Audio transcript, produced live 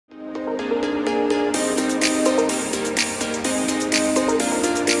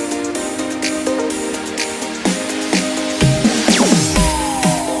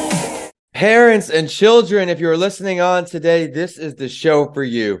Parents and children, if you're listening on today, this is the show for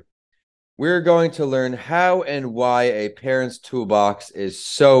you. We're going to learn how and why a parent's toolbox is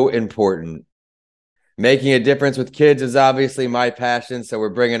so important. Making a difference with kids is obviously my passion, so we're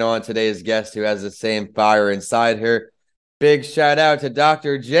bringing on today's guest who has the same fire inside her. Big shout out to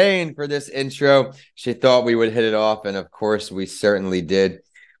Dr. Jane for this intro. She thought we would hit it off, and of course, we certainly did.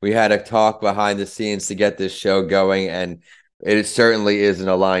 We had a talk behind the scenes to get this show going, and it certainly is an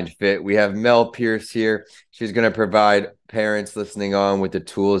aligned fit. We have Mel Peirce here. She's going to provide parents listening on with the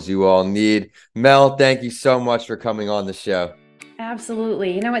tools you all need. Mel, thank you so much for coming on the show.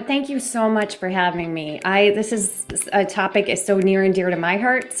 Absolutely. You know what? Thank you so much for having me. This is a topic is so near and dear to my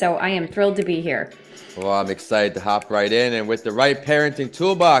heart, so I am thrilled to be here. Well, I'm excited to hop right in. And with the right parenting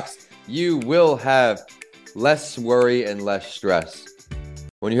toolbox, you will have less worry and less stress.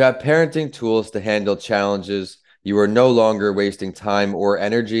 When you have parenting tools to handle challenges, you are no longer wasting time or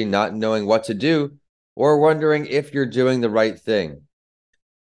energy not knowing what to do or wondering if you're doing the right thing.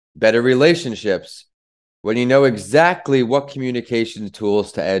 Better relationships. When you know exactly what communication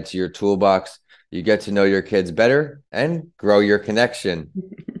tools to add to your toolbox, you get to know your kids better and grow your connection.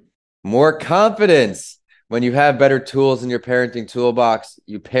 More confidence. When you have better tools in your parenting toolbox,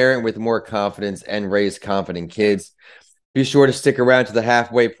 you parent with more confidence and raise confident kids. Be sure to stick around to the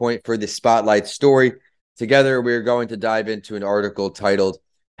halfway point for the spotlight story. Together, we're going to dive into an article titled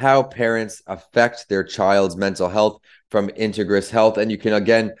How Parents Affect Their Child's Mental Health from Integris Health. And you can,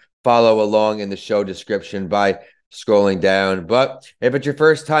 again, follow along in the show description by scrolling down. But if it's your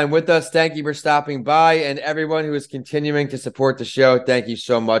first time with us, thank you for stopping by. And everyone who is continuing to support the show, thank you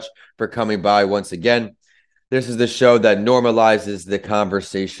so much for coming by once again. This is the show that normalizes the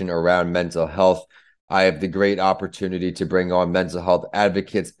conversation around mental health. I have the great opportunity to bring on mental health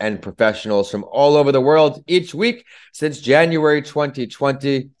advocates and professionals from all over the world each week since January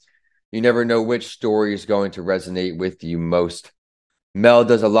 2020. You never know which story is going to resonate with you most. Mel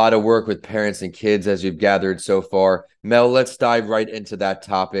does a lot of work with parents and kids, as you've gathered so far. Mel, let's dive right into that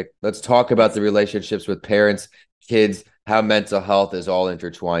topic. Let's talk about the relationships with parents, kids, how mental health is all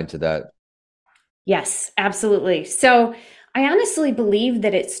intertwined to that. Yes, absolutely. So I honestly believe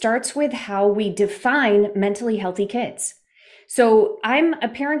that it starts with how we define mentally healthy kids. So I'm a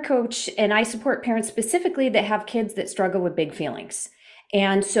parent coach and I support parents specifically that have kids that struggle with big feelings.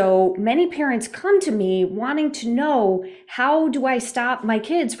 And so many parents come to me wanting to know, how do I stop my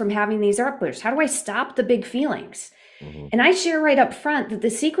kids from having these outbursts? How do I stop the big feelings? And I share right up front that the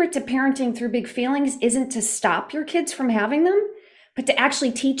secret to parenting through big feelings isn't to stop your kids from having them, but to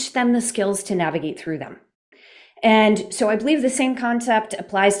actually teach them the skills to navigate through them. And so I believe the same concept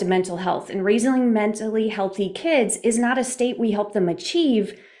applies to mental health. And raising mentally healthy kids is not a state we help them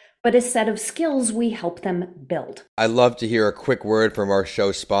achieve, but a set of skills we help them build. I'd love to hear a quick word from our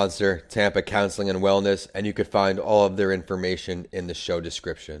show sponsor, Tampa Counseling and Wellness, and you could find all of their information in the show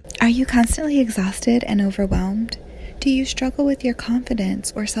description. Are you constantly exhausted and overwhelmed? Do you struggle with your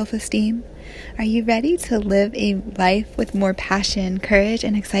confidence or self-esteem? Are you ready to live a life with more passion, courage,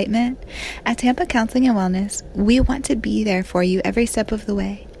 and excitement? At Tampa Counseling and Wellness, we want to be there for you every step of the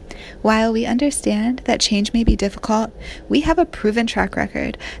way. While we understand that change may be difficult, we have a proven track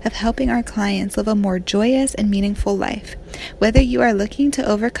record of helping our clients live a more joyous and meaningful life. Whether you are looking to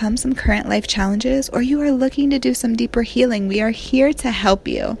overcome some current life challenges or you are looking to do some deeper healing, we are here to help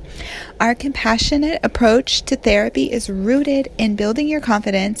you. Our compassionate approach to therapy is rooted in building your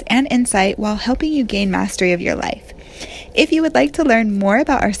confidence and insight while helping you gain mastery of your life. If you would like to learn more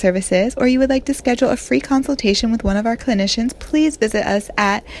about our services or you would like to schedule a free consultation with one of our clinicians, please visit us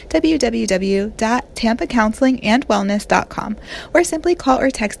at www.tampacounselingandwellness.com or simply call or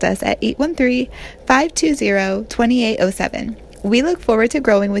text us at 813-520-2807. We look forward to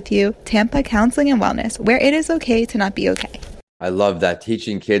growing with you, Tampa Counseling and Wellness, where it is okay to not be okay. I love that.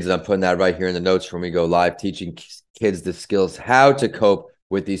 Teaching kids, and I'm putting that right here in the notes when we go live, teaching kids the skills how to cope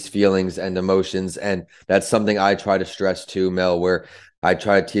with these feelings and emotions. And that's something I try to stress too, Mel, where I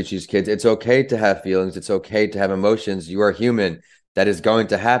try to teach these kids, it's okay to have feelings. It's okay to have emotions. You are human. That is going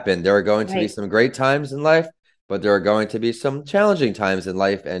to happen. There are going to be some great times in life, but there are going to be some challenging times in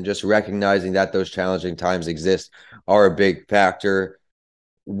life. And just recognizing that those challenging times exist are a big factor.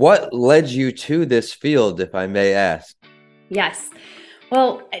 What led you to this field, if I may ask? Yes.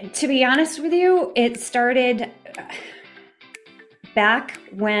 Well, to be honest with you, it started back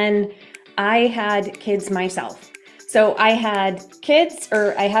when I had kids myself. So I had kids,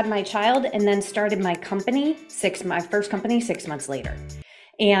 or I had my child, and then started my company, my first company 6 months later.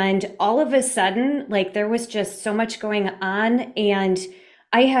 And all of a sudden, like, there was just so much going on. And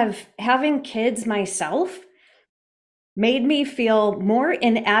having kids myself, made me feel more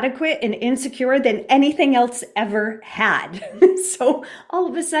inadequate and insecure than anything else ever had. So all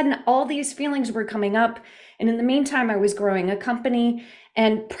of a sudden, all these feelings were coming up. And in the meantime, I was growing a company.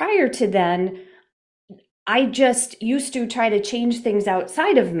 And prior to then, I just used to try to change things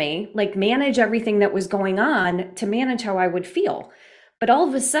outside of me, like manage everything that was going on to manage how I would feel. But all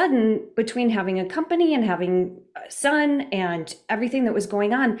of a sudden, between having a company and having a son and everything that was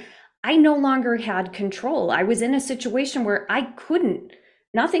going on, I no longer had control. I was in a situation where I couldn't,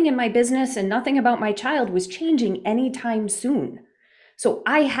 nothing in my business and nothing about my child was changing anytime soon. So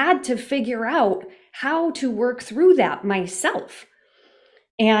I had to figure out how to work through that myself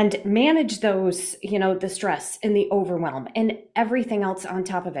and manage those, the stress and the overwhelm and everything else on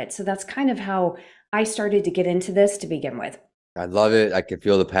top of it. So that's kind of how I started to get into this to begin with. I love it. I can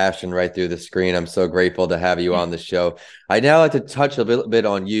feel the passion right through the screen. I'm so grateful to have you on the show. I now like to touch a little bit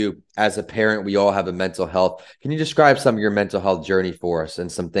on you as a parent. We all have a mental health. Can you describe some of your mental health journey for us and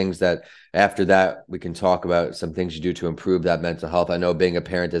some things that after that we can talk about some things you do to improve that mental health? I know being a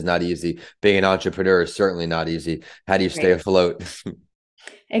parent is not easy. Being an entrepreneur is certainly not easy. How do you stay afloat?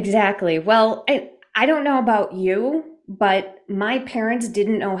 Exactly. Well, I don't know about you, but my parents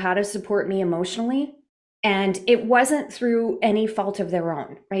didn't know how to support me emotionally. And it wasn't through any fault of their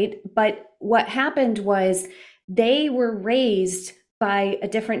own, right? But what happened was they were raised by a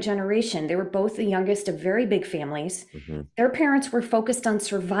different generation. They were both the youngest of very big families. Mm-hmm. Their parents were focused on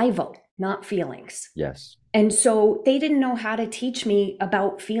survival, not feelings. Yes. And so they didn't know how to teach me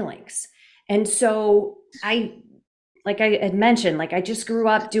about feelings. And so like I had mentioned, I just grew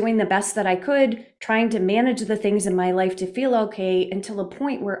up doing the best that I could, trying to manage the things in my life to feel okay until a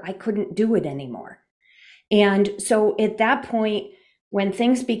point where I couldn't do it anymore. And so at that point, when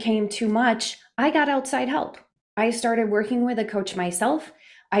things became too much, I got outside help. I started working with a coach myself.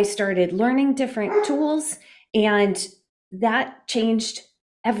 I started learning different tools, and that changed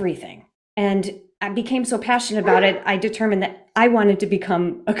everything. And I became so passionate about it, I determined that I wanted to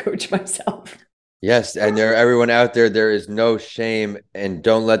become a coach myself. Yes. And everyone out there, there is no shame, and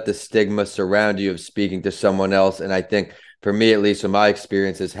don't let the stigma surround you of speaking to someone else. And I think for me, at least from my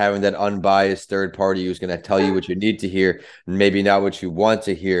experiences, having that unbiased third party who's going to tell you what you need to hear and maybe not what you want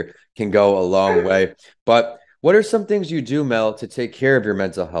to hear can go a long way. But what are some things you do, Mel, to take care of your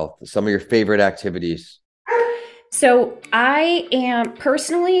mental health? Some of your favorite activities? So I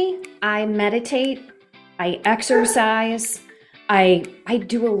meditate, I exercise, I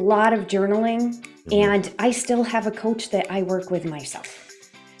do a lot of journaling, and I still have a coach that I work with myself.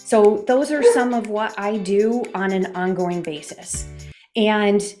 So those are some of what I do on an ongoing basis.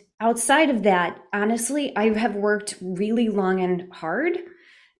 And outside of that, honestly, I have worked really long and hard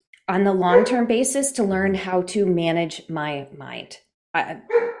on the long-term basis to learn how to manage my mind.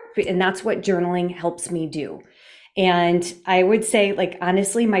 And that's what journaling helps me do. And I would say,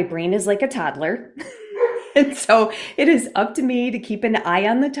 honestly, my brain is like a toddler. And so it is up to me to keep an eye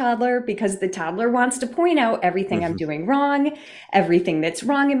on the toddler, because the toddler wants to point out everything I'm doing wrong, everything that's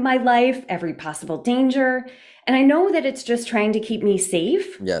wrong in my life, every possible danger. And I know that it's just trying to keep me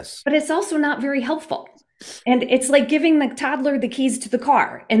safe. Yes. But it's also not very helpful. And it's like giving the toddler the keys to the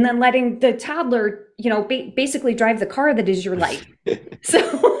car and then letting the toddler, basically drive the car that is your life.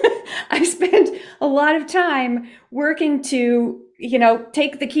 So I spent a lot of time working to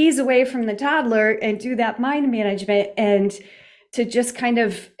take the keys away from the toddler and do that mind management, and to just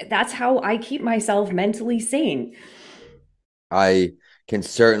that's how I keep myself mentally sane. I can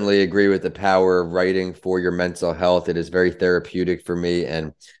certainly agree with the power of writing for your mental health. It is very therapeutic for me,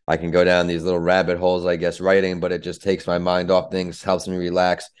 and I can go down these little rabbit holes, I guess, writing, but it just takes my mind off things, helps me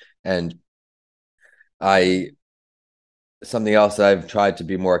relax. And something else that I've tried to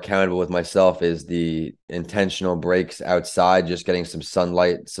be more accountable with myself is the intentional breaks outside, just getting some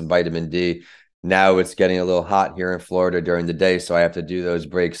sunlight, some vitamin D. Now it's getting a little hot here in Florida during the day, so I have to do those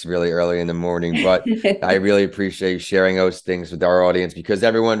breaks really early in the morning. But I really appreciate sharing those things with our audience, because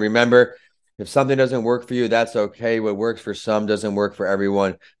everyone, remember, if something doesn't work for you, that's okay. What works for some doesn't work for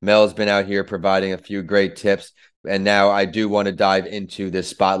everyone. Mel's been out here providing a few great tips. And now I do want to dive into this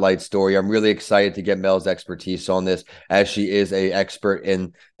spotlight story. I'm really excited to get Mel's expertise on this, as she is an expert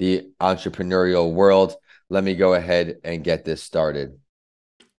in the entrepreneurial world. Let me go ahead and get this started.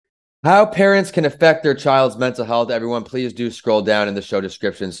 How parents can affect their child's mental health. Everyone, please do scroll down in the show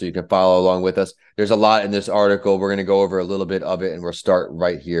description so you can follow along with us. There's a lot in this article. We're going to go over a little bit of it, and we'll start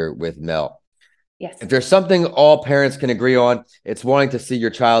right here with Mel. Yes. If there's something all parents can agree on, it's wanting to see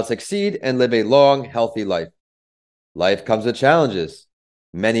your child succeed and live a long, healthy life. Life comes with challenges.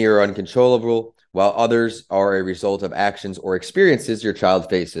 Many are uncontrollable, while others are a result of actions or experiences your child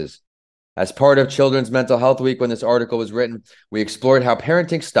faces. As part of Children's Mental Health Week, when this article was written, we explored how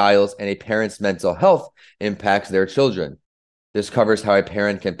parenting styles and a parent's mental health impacts their children. This covers how a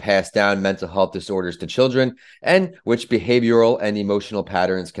parent can pass down mental health disorders to children and which behavioral and emotional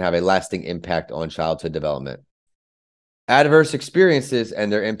patterns can have a lasting impact on childhood development. Adverse experiences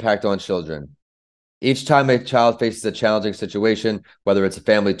and their impact on children. Each time a child faces a challenging situation, whether it's a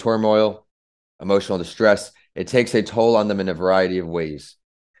family turmoil, emotional distress, it takes a toll on them in a variety of ways.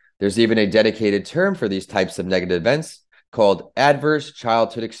 There's even a dedicated term for these types of negative events called adverse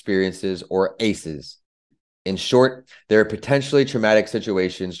childhood experiences, or ACEs. In short, there are potentially traumatic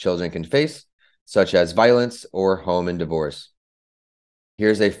situations children can face, such as violence or home and divorce.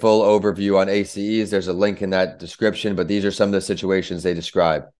 Here's a full overview on ACEs. There's a link in that description, but these are some of the situations they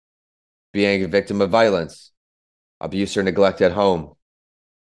describe. Being a victim of violence, abuse or neglect at home,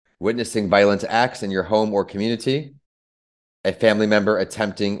 witnessing violent acts in your home or community, a family member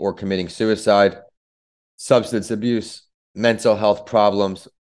attempting or committing suicide, substance abuse, mental health problems,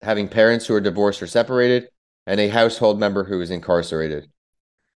 having parents who are divorced or separated, and a household member who is incarcerated.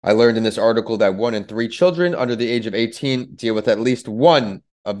 I learned in this article that 1 in 3 children under the age of 18 deal with at least one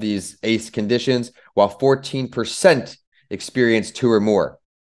of these ACE conditions, while 14% experience 2 or more.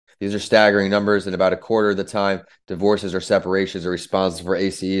 These are staggering numbers, and about a quarter of the time, divorces or separations are responsible for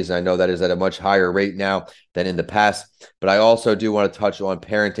ACEs. And I know that is at a much higher rate now than in the past. But I also do want to touch on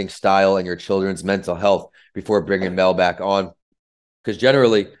parenting style and your children's mental health before bringing Mel back on, because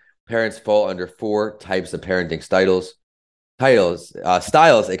generally parents fall under 4 types of parenting styles.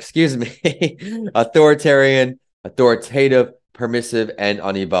 Authoritarian, authoritative, permissive, and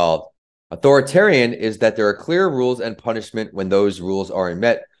unevolved. Authoritarian is that there are clear rules and punishment when those rules aren't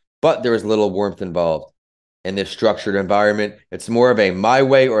met, but there is little warmth involved. In this structured environment, it's more of a my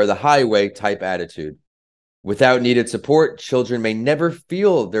way or the highway type attitude. Without needed support, children may never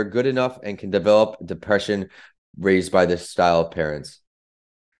feel they're good enough and can develop depression raised by this style of parents.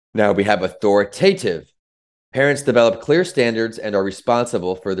 Now we have authoritative. Parents develop clear standards and are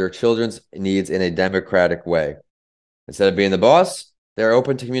responsible for their children's needs in a democratic way. Instead of being the boss, they're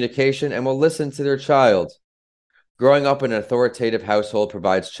open to communication and will listen to their child. Growing up in an authoritative household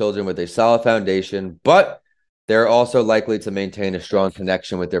provides children with a solid foundation, but they're also likely to maintain a strong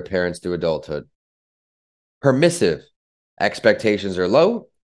connection with their parents through adulthood. Permissive. Expectations are low,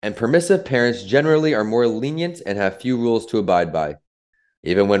 and permissive parents generally are more lenient and have few rules to abide by.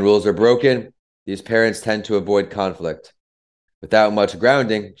 Even when rules are broken, these parents tend to avoid conflict. Without much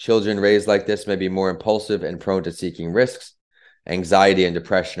grounding, children raised like this may be more impulsive and prone to seeking risks. Anxiety and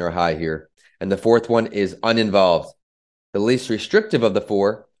depression are high here. And the 4th one is uninvolved. The least restrictive of the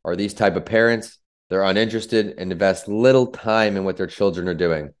 4 are these type of parents. They're uninterested and invest little time in what their children are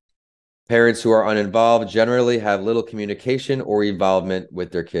doing. Parents who are uninvolved generally have little communication or involvement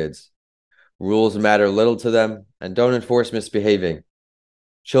with their kids. Rules matter little to them and don't enforce misbehaving.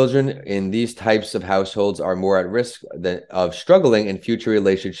 Children in these types of households are more at risk of struggling in future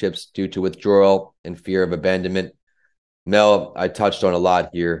relationships due to withdrawal and fear of abandonment. Mel, I touched on a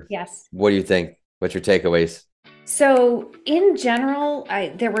lot here. Yes. What do you think? What's your takeaways? So in general,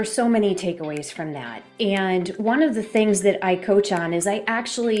 there were so many takeaways from that. And one of the things that I coach on is I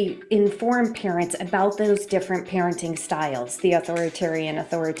actually inform parents about those different parenting styles, the authoritarian,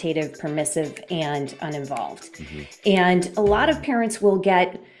 authoritative, permissive, and uninvolved. Mm-hmm. And a lot of parents will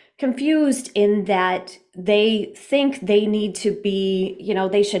get confused in that they think they need to be,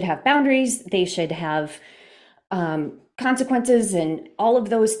 they should have boundaries, they should have consequences and all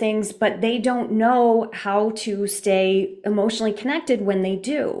of those things, but they don't know how to stay emotionally connected when they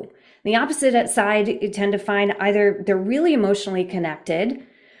do. The opposite side, you tend to find either they're really emotionally connected,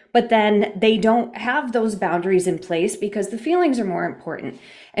 but then they don't have those boundaries in place because the feelings are more important.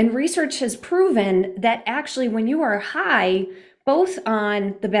 And research has proven that actually when you are high, both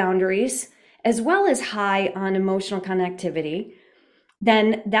on the boundaries as well as high on emotional connectivity,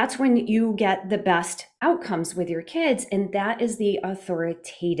 then that's when you get the best outcomes with your kids. And that is the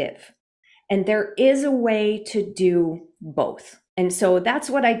authoritative. And there is a way to do both. And so that's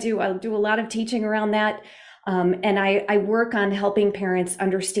what I do. I'll do a lot of teaching around that. And I work on helping parents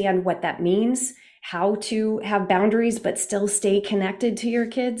understand what that means, how to have boundaries, but still stay connected to your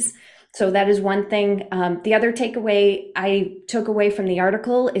kids. So that is one thing. The other takeaway I took away from the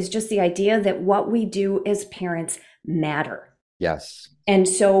article is just the idea that what we do as parents matter. Yes. And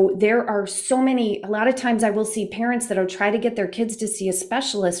so there are a lot of times I will see parents that'll try to get their kids to see a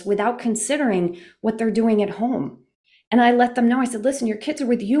specialist without considering what they're doing at home. And I let them know, I said, listen, your kids are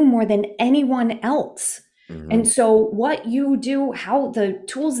with you more than anyone else. Mm-hmm. And so what you do, how the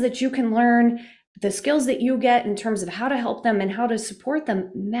tools that you can learn, the skills that you get in terms of how to help them and how to support them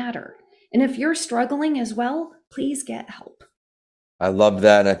matter. And if you're struggling as well, please get help. I love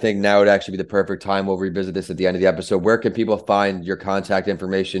that. And I think now would actually be the perfect time. We'll revisit this at the end of the episode. Where can people find your contact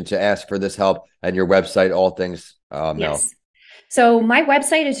information to ask for this help, and your website, all things Mel? Yes. So my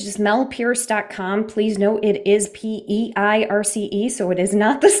website is just melpeirce.com. Please note it is Peirce, so it is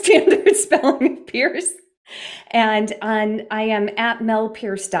not the standard spelling of Pierce. And I am at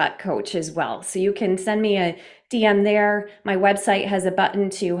melpeirce.coach as well. So you can send me a DM there. My website has a button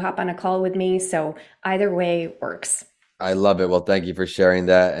to hop on a call with me. So either way works. I love it. Well, thank you for sharing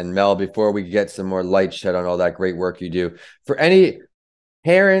that. And Mel, before we get some more light shed on all that great work you do, for any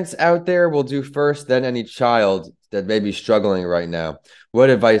parents out there, we'll do first, then any child that may be struggling right now, what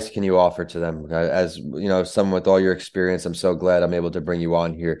advice can you offer to them? As you know, someone with all your experience, I'm so glad I'm able to bring you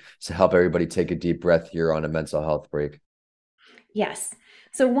on here to help everybody take a deep breath here on a mental health break. Yes.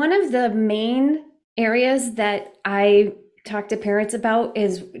 So one of the main areas that I talk to parents about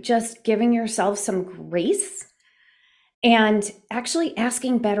is just giving yourself some grace and actually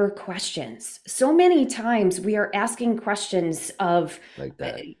asking better questions. So many times we are asking questions of Like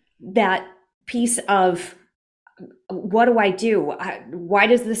that piece of, what do I do? Why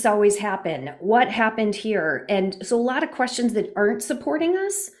does this always happen? What happened here? And so a lot of questions that aren't supporting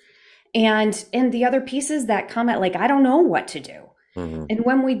us, and the other pieces that come at like, I don't know what to do. Mm-hmm. And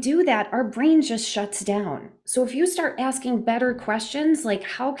when we do that, our brain just shuts down. So if you start asking better questions, like,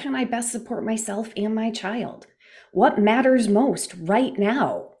 how can I best support myself and my child? What matters most right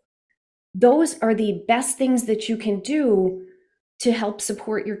now? Those are the best things that you can do to help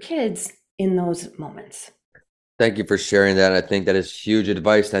support your kids in those moments. Thank you for sharing that. I think that is huge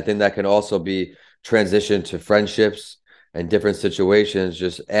advice. And I think that can also be transitioned to friendships and different situations,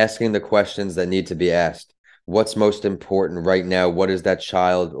 just asking the questions that need to be asked. What's most important right now? What is that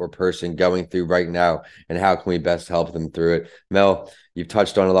child or person going through right now? And how can we best help them through it? Mel, you've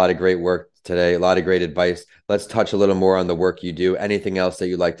touched on a lot of great work today, a lot of great advice. Let's touch a little more on the work you do. Anything else that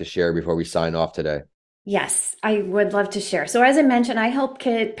you'd like to share before we sign off today? Yes, I would love to share. So as I mentioned, I help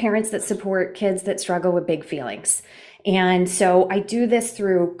parents that support kids that struggle with big feelings. And so I do this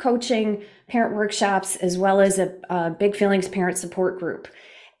through coaching, parent workshops, as well as a big feelings parent support group.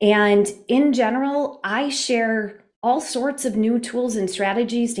 And in general, I share all sorts of new tools and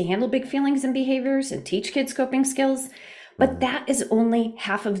strategies to handle big feelings and behaviors and teach kids coping skills. But that is only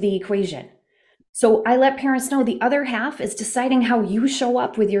half of the equation. So I let parents know the other half is deciding how you show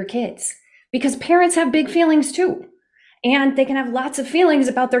up with your kids. Because parents have big feelings too. And they can have lots of feelings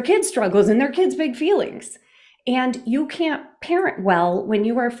about their kids' struggles and their kids' big feelings. And you can't parent well when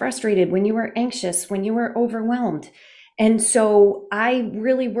you are frustrated, when you are anxious, when you are overwhelmed. And so I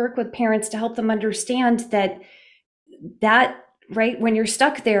really work with parents to help them understand that right, when you're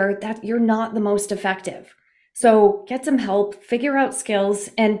stuck there, that you're not the most effective. So get some help, figure out skills.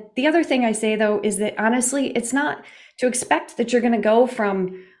 And the other thing I say though, is that honestly, it's not to expect that you're going to go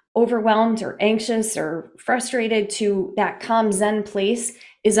from overwhelmed or anxious or frustrated to that calm Zen place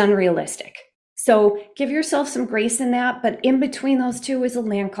is unrealistic. So give yourself some grace in that, but in between those two is a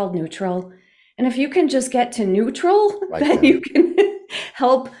land called neutral. And if you can just get to neutral, then you can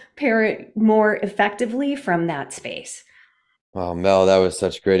help parent more effectively from that space. Oh, Mel, that was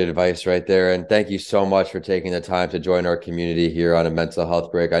such great advice right there. And thank you so much for taking the time to join our community here on a mental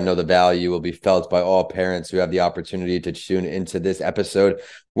health break. I know the value will be felt by all parents who have the opportunity to tune into this episode.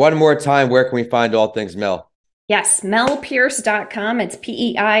 One more time, where can we find all things Mel? Yes, melpeirce.com. It's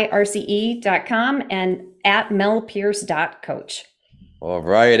Peirce.com and at melpeirce.coach. All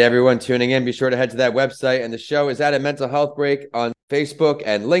right, everyone tuning in, be sure to head to that website. And the show is at A Mental Health Break on Facebook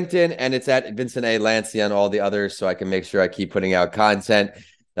and LinkedIn, and it's at Vincent A. Lancey on all the others, so I can make sure I keep putting out content.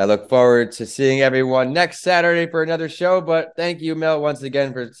 I look forward to seeing everyone next Saturday for another show, but thank you, Mel, once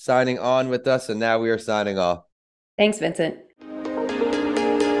again for signing on with us, and now we are signing off. Thanks, Vincent.